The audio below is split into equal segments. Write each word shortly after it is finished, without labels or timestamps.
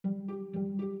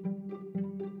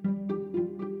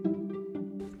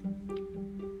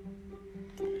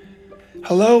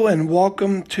Hello and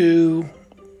welcome to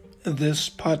this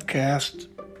podcast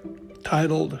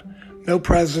titled No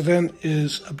President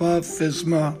is Above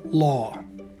FSMA Law.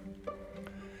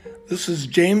 This is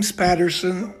James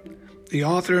Patterson, the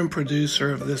author and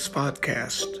producer of this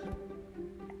podcast.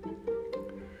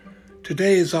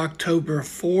 Today is October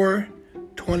 4,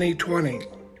 2020.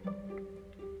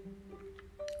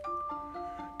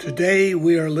 Today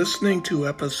we are listening to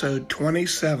episode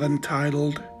 27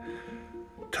 titled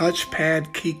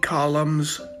Touchpad Key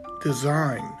Columns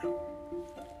Design.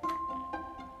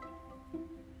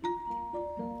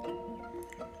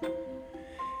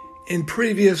 In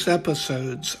previous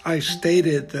episodes, I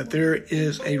stated that there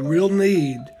is a real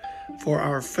need for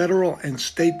our federal and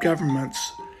state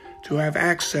governments to have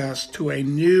access to a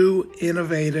new,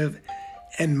 innovative,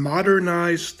 and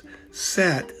modernized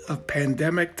set of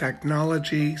pandemic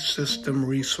technology system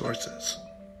resources.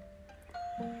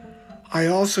 I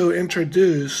also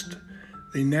introduced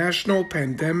the National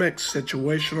Pandemic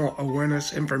Situational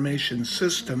Awareness Information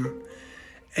System,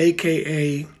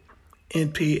 aka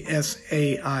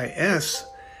NPSAIS,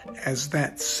 as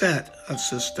that set of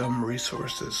system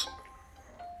resources.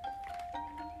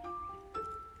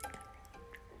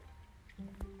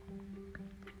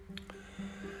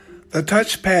 The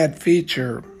touchpad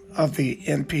feature of the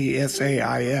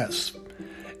NPSAIS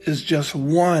is just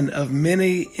one of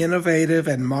many innovative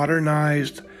and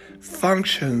modernized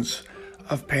functions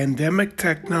of pandemic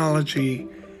technology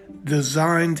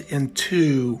designed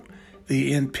into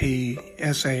the NPSAIS.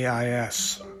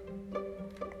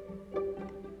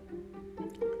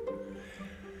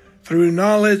 Through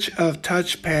knowledge of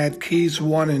touchpad keys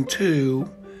 1 and 2,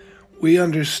 we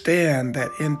understand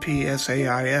that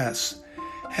NPSAIS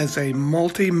has a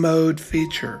multi-mode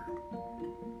feature.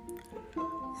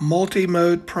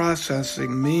 Multi-mode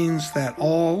processing means that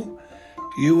all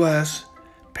U.S.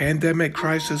 pandemic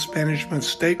crisis management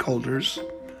stakeholders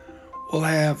will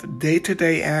have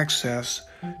day-to-day access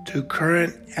to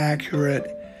current, accurate,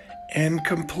 and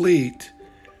complete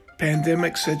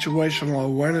pandemic situational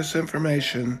awareness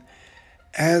information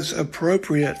as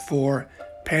appropriate for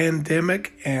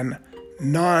pandemic and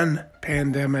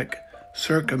non-pandemic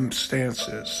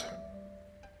circumstances.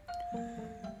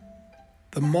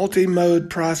 The multi-mode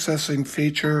processing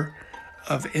feature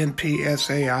of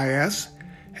NPSAIS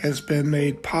has been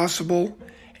made possible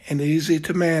and easy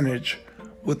to manage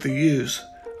with the use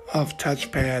of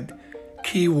touchpad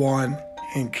Key 1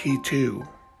 and Key 2.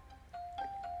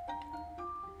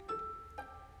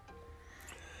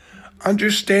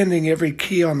 Understanding every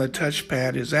key on the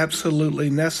touchpad is absolutely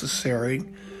necessary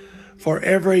for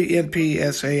every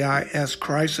NPSAIS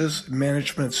crisis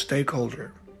management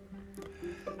stakeholder.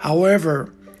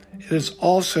 However, it is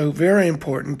also very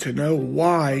important to know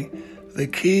why the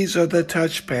keys of the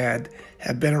touchpad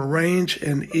have been arranged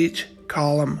in each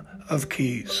column of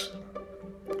keys.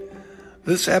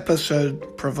 This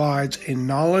episode provides a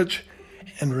knowledge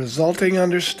and resulting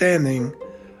understanding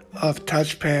of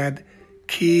touchpad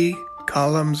key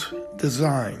columns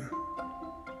design.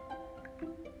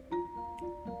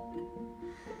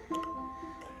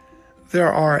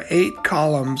 There are 8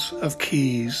 columns of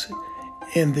keys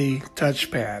in the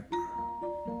touchpad.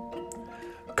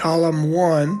 Column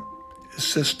 1 is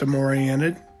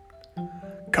system-oriented.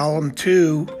 Column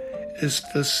 2 is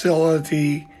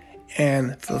facility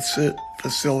and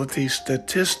facility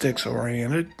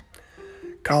statistics-oriented.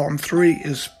 Column 3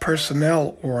 is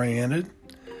personnel-oriented.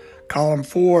 Column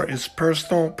 4 is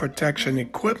personal protection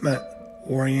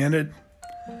equipment-oriented.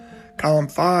 Column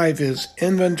 5 is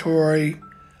inventory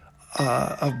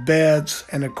of beds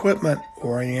and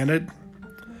equipment-oriented.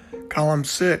 Column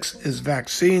 6 is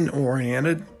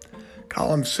vaccine-oriented.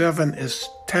 Column 7 is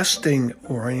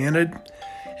testing-oriented.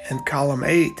 And column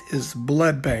 8 is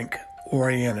blood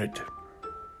bank-oriented.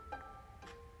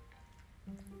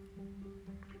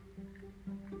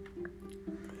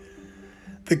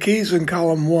 The keys in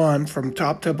column 1 from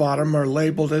top to bottom are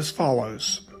labeled as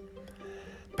follows: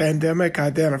 pandemic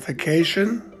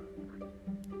identification,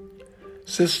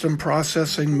 system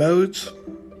processing modes,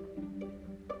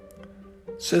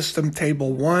 System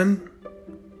Table 1,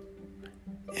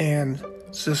 and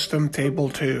System Table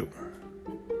 2.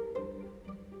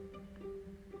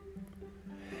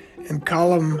 In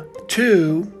column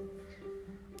 2,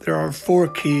 there are 4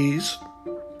 keys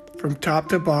from top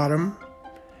to bottom,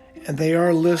 and they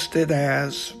are listed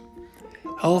as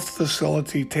Health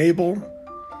Facility Table,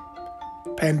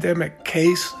 Pandemic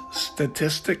Case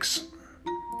Statistics,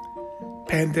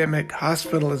 Pandemic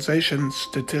Hospitalization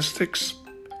Statistics,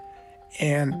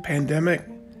 and Pandemic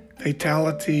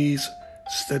Fatalities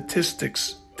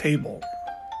Statistics Table.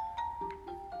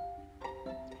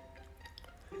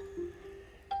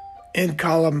 In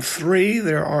column 3,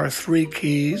 there are 3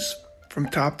 keys from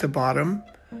top to bottom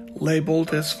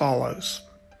labeled as follows: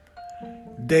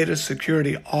 Data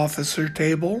Security Officer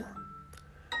Table,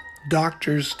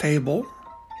 Doctors Table,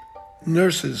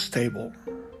 Nurses Table.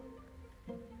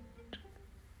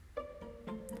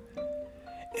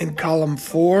 In column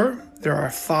 4, there are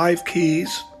 5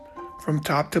 keys from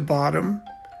top to bottom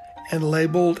and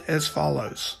labeled as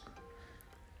follows: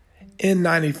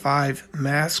 N95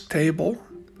 Mask Table,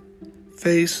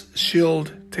 Face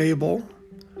Shield Table,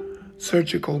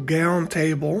 Surgical Gown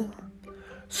Table,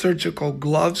 Surgical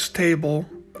Gloves Table,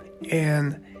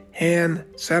 and Hand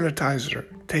Sanitizer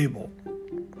Table.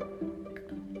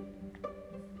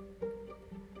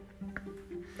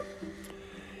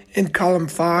 In column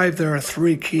 5, there are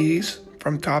 3 keys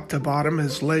from top to bottom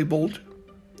as labeled: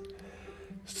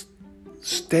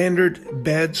 Standard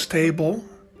Beds Table,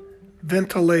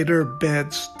 Ventilator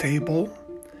Beds Table,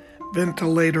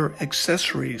 Ventilator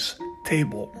Accessories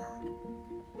Table.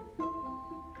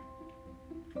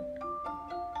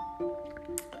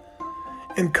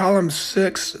 In column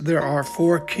 6, there are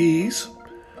 4 keys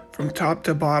from top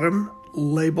to bottom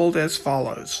labeled as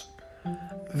follows: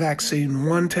 Vaccine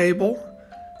 1 Table,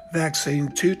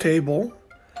 Vaccine 2 Table,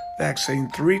 Vaccine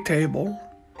 3 Table,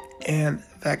 and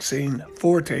Vaccine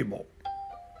 4 Table.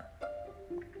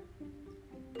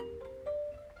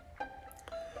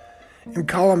 In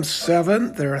column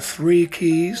 7, there are 3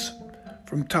 keys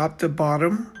from top to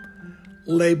bottom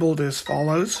labeled as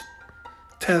follows: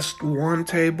 Test 1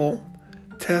 Table,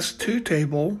 Test 2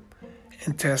 Table,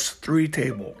 and Test 3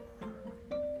 Table.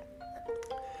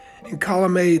 In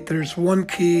column 8, there's 1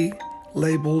 key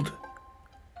labeled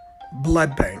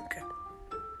Blood Bank.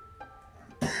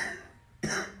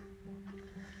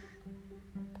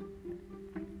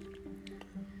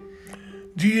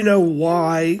 Do you know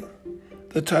why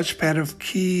the touchpad of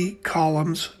key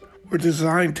columns were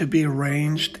designed to be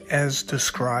arranged as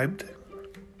described?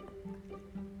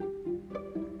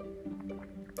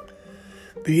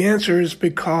 The answer is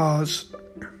because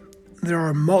there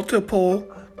are multiple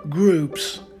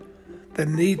groups that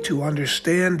need to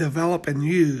understand, develop, and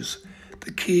use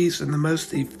the keys in the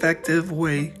most effective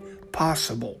way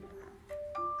possible.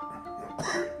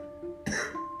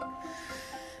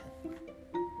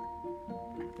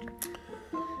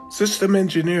 System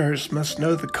engineers must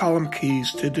know the column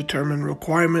keys to determine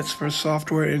requirements for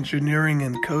software engineering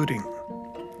and coding.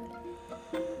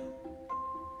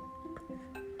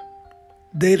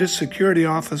 Data security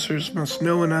officers must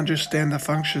know and understand the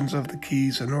functions of the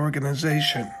keys in an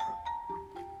organization.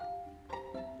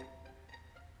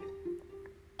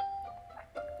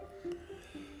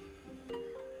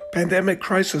 Pandemic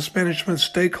crisis management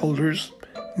stakeholders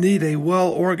need a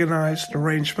well-organized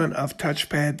arrangement of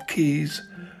touchpad keys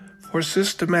for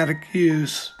systematic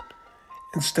use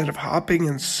instead of hopping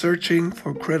and searching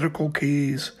for critical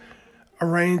keys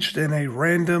arranged in a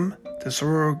random,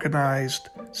 disorganized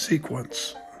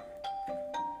sequence.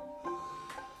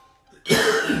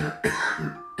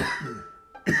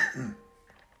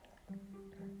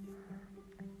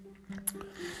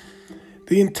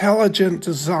 The intelligent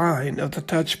design of the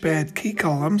touchpad key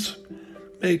columns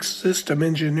makes system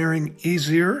engineering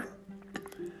easier,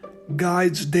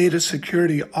 guides data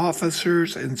security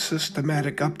officers in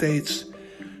systematic updates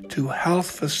to health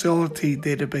facility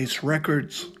database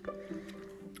records,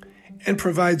 and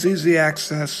provides easy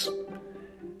access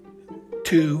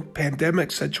to pandemic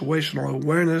situational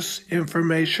awareness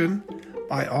information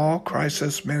by all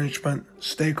crisis management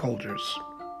stakeholders.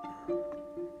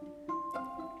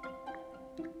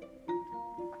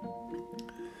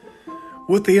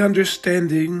 With the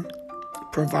understanding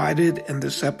provided in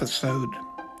this episode,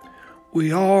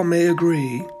 we all may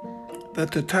agree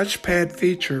that the touchpad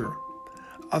feature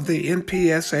of the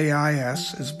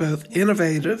NPSAIS is both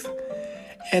innovative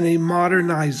and a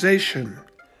modernization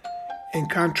in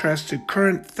contrast to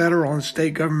current federal and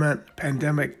state government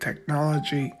pandemic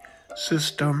technology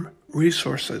system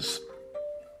resources.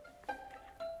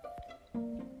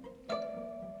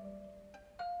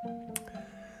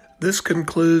 This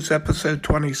concludes episode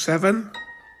 27.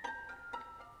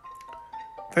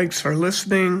 Thanks for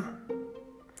listening.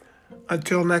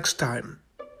 Until next time.